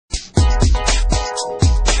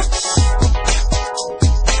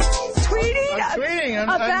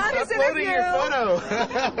I'm uploading your photo.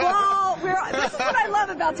 Well, this is what I love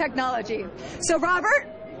about technology. So, Robert.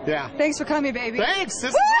 Yeah. Thanks for coming, baby. Thanks.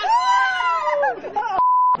 This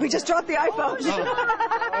We just dropped the iPhone. Oh,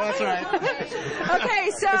 that's right. Okay,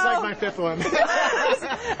 so... It's like my fifth one.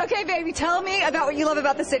 Okay, baby, tell me about what you love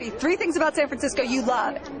about the city. 3 things about San Francisco you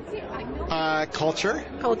love. Culture.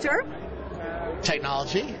 Culture.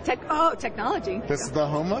 Technology. Technology. This is the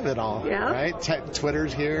home of it all. Yeah. Right?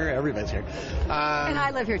 Twitter's here. Everybody's here. And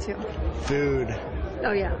I live here, too. Food.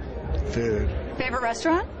 Oh, yeah. Food. Favorite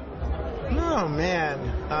restaurant? Oh, man.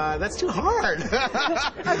 That's too hard.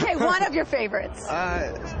 Okay, one of your favorites.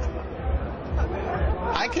 I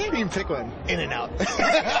can't even pick one. In-N-Out.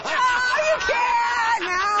 Oh, you can't!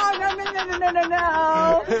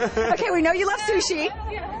 No. Okay, we know you love sushi.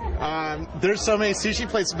 There's so many sushi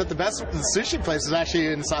places, but the best sushi place is actually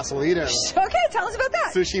in Sausalito. Okay, tell us about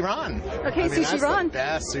that. Sushi Ron. Okay, Sushi Ron.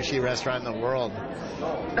 That's the best sushi restaurant in the world.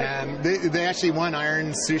 And they actually won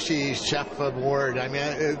Iron Sushi Chef Award. I mean,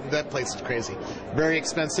 that place is crazy. Very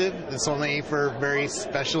expensive. It's only for very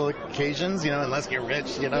special occasions, unless you're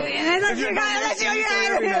rich, Unless you're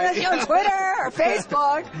on Twitter or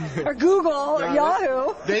Facebook or Google or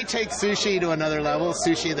Yahoo. They take sushi to another level.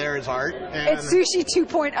 Sushi there is art. And it's Sushi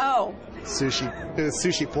 2.0.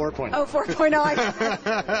 Sushi 4.0. Oh,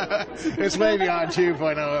 4.0. It's way beyond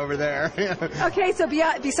 2.0 over there. Okay, so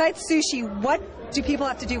besides sushi, what do people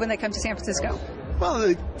have to do when they come to San Francisco? Well,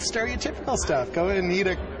 the stereotypical stuff. Go and eat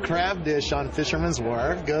a crab dish on Fisherman's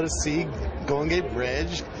Wharf. Go to see Golden Gate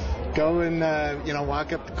Bridge. Go and,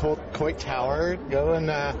 walk up the Coit Tower. Go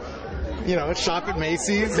and, shop at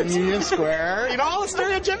Macy's and Union Square. All the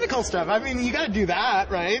stereotypical stuff. I mean, you got to do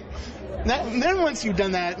that, right? Then once you've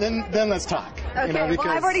done that, then let's talk. Okay, well,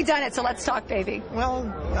 I've already done it, so let's talk, baby. Well,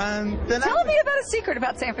 then tell me about a secret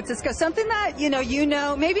about San Francisco, something that you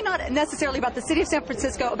know, maybe not necessarily about the city of San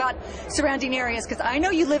Francisco, about surrounding areas, because I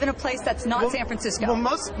know you live in a place that's not San Francisco.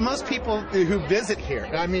 Well, most people who visit here,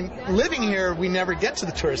 I mean, living here, we never get to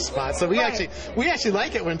the tourist spots, so we actually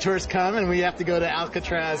like it when tourists come and we have to go to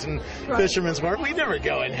Alcatraz and Fisherman's Wharf. We never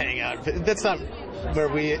go and hang out. That's not where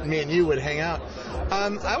me and you would hang out.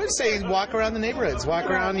 I would say walk around the neighborhoods, walk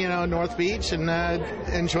around, North Beach, and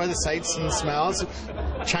enjoy the sights and smells.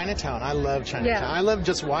 Chinatown, I love Chinatown. I love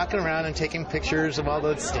just walking around and taking pictures of all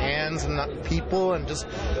the stands and the people, and just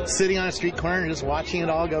sitting on a street corner and just watching it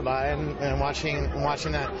all go by and watching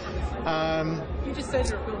that. You just said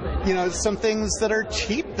you're filming. Some things that are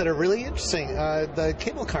cheap that are really interesting. The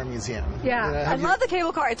cable car museum. Yeah, I love the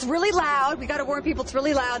cable car. It's really loud. We got to warn people it's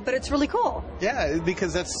really loud, but it's really cool. Yeah,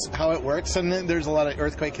 because that's how it works. And then there's a lot of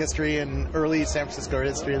earthquake history and early San Francisco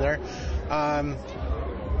history there.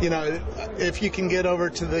 If you can get over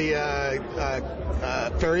to the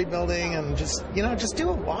ferry building and just do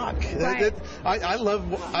a walk. Right. I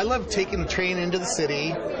love taking the train into the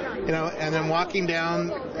city, and then walking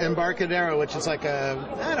down Embarcadero, which is like a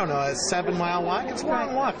 7-mile walk. It's a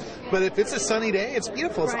long walk. But if it's a sunny day, it's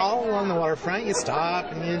beautiful. It's all along the waterfront. You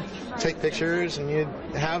stop and you take pictures and you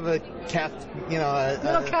have a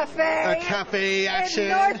little cafe action. In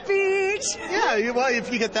North Beach. Yeah, well,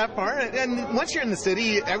 if you get that far, and once you're in the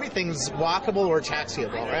city, everything's walkable or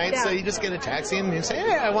taxiable, right? Yeah. So you just get a taxi and you say,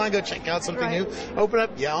 hey, I want to go check out something new. Open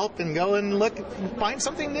up Yelp and go and find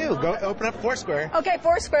something new. Go open up Foursquare. Okay,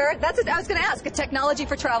 Foursquare. That's it. I was going to ask, a technology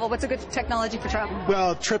for travel. What's a good technology for travel?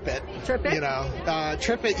 Well, TripIt. TripIt?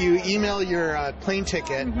 TripIt, you email your plane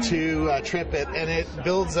ticket to TripIt, and it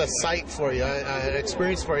builds a site for you, an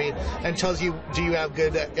experience for you, and tells you, do you have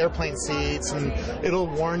good airplane seats, and it'll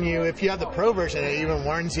warn you. If you have the pro version, it even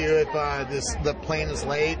warns you if the plane is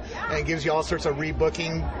late, and gives you all sorts of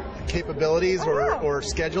rebooking capabilities or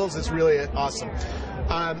schedules. It's really awesome.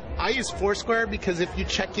 I use Foursquare because if you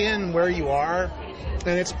check in where you are,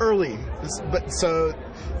 and it's early, so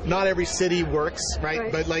not every city works,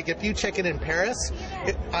 right? But like if you check in Paris,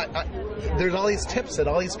 there's all these tips that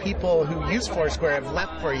all these people who use Foursquare have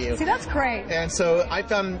left for you. See, that's great. And so I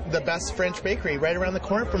found the best French bakery right around the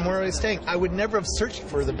corner from where I was staying. I would never have searched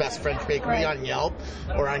for the best French bakery on Yelp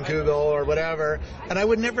or on Google or whatever, and I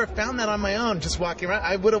would never have found that on my own just walking around.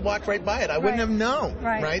 I would have walked right by it. I wouldn't have known,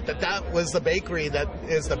 right, that was the bakery that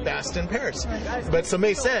is the best in Paris. But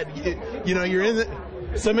somebody said, you're in the...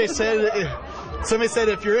 Somebody said somebody said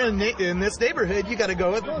if you're in this neighborhood, you got to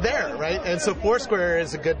go there, right? And so Foursquare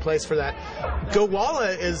is a good place for that.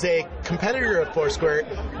 Gowalla is a competitor of Foursquare.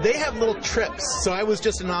 They have little trips. So I was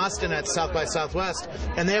just in Austin at South by Southwest,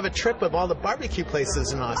 and they have a trip of all the barbecue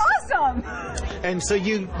places in Austin. Awesome! And so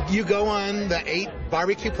you go on the 8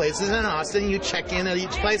 barbecue places in Austin, you check in at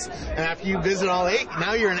each place, and after you visit all 8,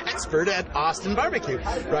 now you're an expert at Austin barbecue,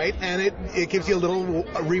 right? And it gives you a little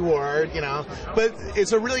reward, you know. But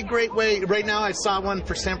it's a really great way. Right now I saw one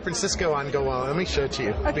for San Francisco on Gowalla. Let me show it to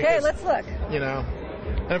you. Okay, because, let's look. You know,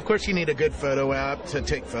 and of course you need a good photo app to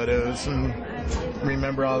take photos and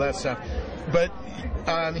remember all that stuff. But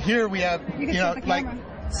here we have, you know, like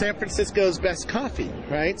San Francisco's best coffee,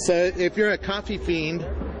 right? So if you're a coffee fiend,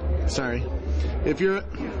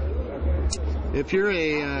 if you're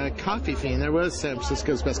a coffee fiend, there was San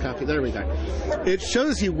Francisco's best coffee. There we go. It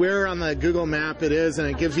shows you where on the Google map it is, and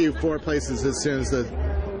it gives you 4 places as soon as the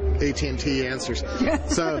AT&T answers.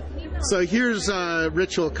 So here's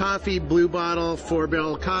Ritual Coffee, Blue Bottle, 4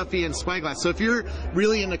 Barrel Coffee, and Spyglass. So if you're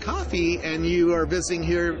really into coffee and you are visiting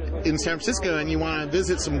here in San Francisco and you want to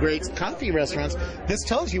visit some great coffee restaurants, this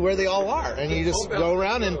tells you where they all are. And you just go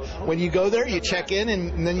around, and when you go there, you check in,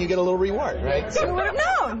 and then you get a little reward, right? So, who would have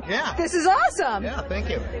known? Yeah. This is awesome. Yeah, thank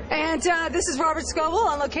you. And this is Robert Scoble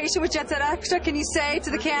on location with JetSet Extra. Can you say to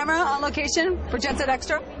the camera, on location for JetSet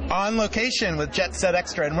Extra? On location with JetSet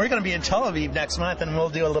Extra. And we're going to be in Tel Aviv next month, and we'll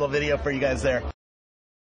do a little video for you guys there.